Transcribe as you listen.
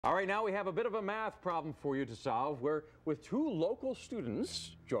All right, now we have a bit of a math problem for you to solve. We're with two local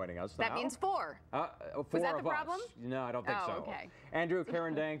students joining us now. That means four. Four Was that of the problem? us. No, I don't think so. Okay. Andrew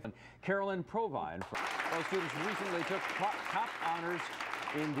Carolyn and Carolyn Provine. Those students recently took top honors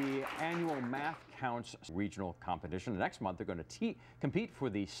in the annual MathCounts regional competition. Next month, they're going to compete for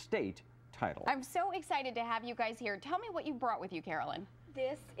the state title. I'm so excited to have you guys here. Tell me what you brought with you, Carolyn.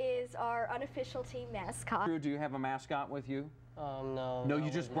 This is our unofficial team mascot. Andrew, do you have a mascot with you? No. No, you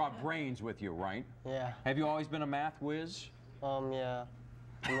just brought brains with you, right? Yeah. Have you always been a math whiz? Yeah.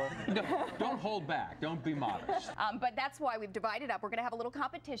 Don't hold back. Don't be modest. But that's why we've divided up. We're going to have a little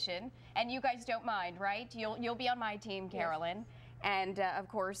competition, and you guys don't mind, right? You'll be on my team, Carolyn. Yes. And, of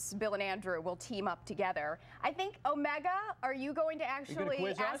course, Bill and Andrew will team up together. I think, Omega, are you going to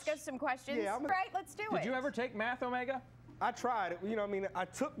actually ask us some questions? Yeah, right, let's do it. Did you ever take math, Omega? I tried. You know, I mean, I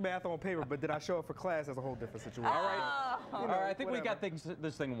took math on paper, but did I show up for class? That's a whole different situation. All right. All right, I think we got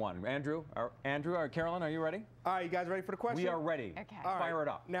this thing won. Andrew, Carolyn, are you ready? All right, you guys ready for the question? We are ready. Okay. All right. Fire it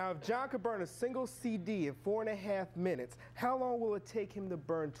up. Now, if John could burn a single CD in 4.5 minutes, how long will it take him to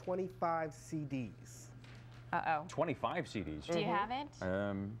burn 25 CDs? Uh-oh. 25 CDs. Do you have it?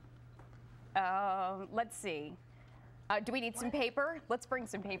 Let's see. Do we need some paper? Let's bring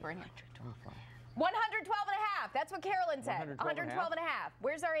some paper in here. 112 and a half. That's what Carolyn said. 112 and a half.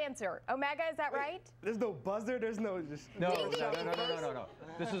 Where's our answer? Omega, is that right? There's no buzzer. There's no just. No.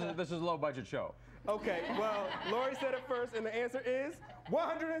 This is a low budget show. Okay. Well, Lori said it first, and the answer is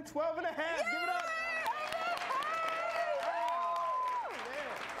 112 and a half. Yay! Give it up.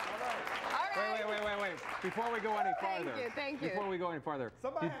 Wait. Before we go any farther. Thank you. Before we go any farther.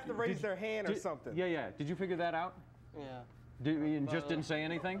 Somebody has to raise their hand or something. Yeah. Did you figure that out? Yeah. You just didn't say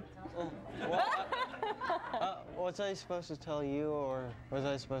anything? Was I supposed to tell you, or was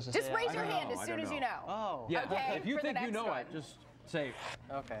I supposed to say Just raise your hand as soon as you know. Oh. Yeah. Okay, If you for the think you next know one. it, just say.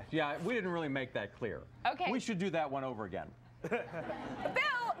 Okay. Yeah, we didn't really make that clear. Okay. We should do that one over again. Bill,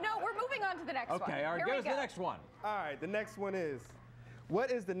 no, we're moving on to the next one. Okay, all right, give us the next one. All right, the next one is,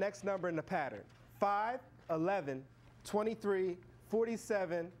 what is the next number in the pattern? 5, 11, 23,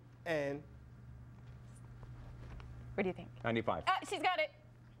 47, and... What do you think? 95. She's got it.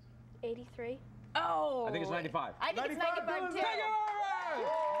 83. Oh. I think it's 95. I think it's 95 too.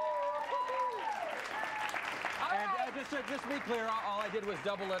 And just to be clear, all I did was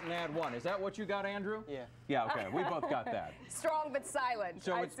double it and add 1. Is that what you got, Andrew? Yeah. Yeah, okay. We both got that. Strong but silent.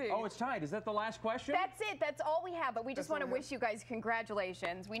 So I see. Oh, it's tied. Is that the last question? That's it. That's all we have. But we just want to wish you guys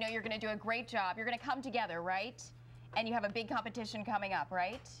congratulations. We know you're going to do a great job. You're going to come together, right? And you have a big competition coming up,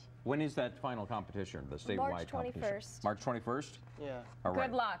 right? When is that final competition, the statewide competition? March 21st. March 21st? Yeah. All right.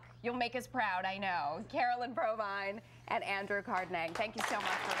 Good luck. You'll make us proud, I know. Carolyn Provine and Andrew Cardenang, thank you so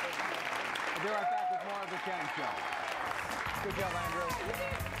much for being here. We'll be right back with more of the Ken Show. Good job, Andrew.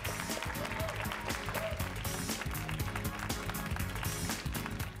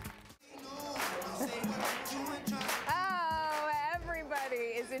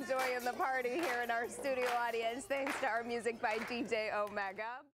 Is enjoying the party here in our studio audience, thanks to our music by DJ Omega.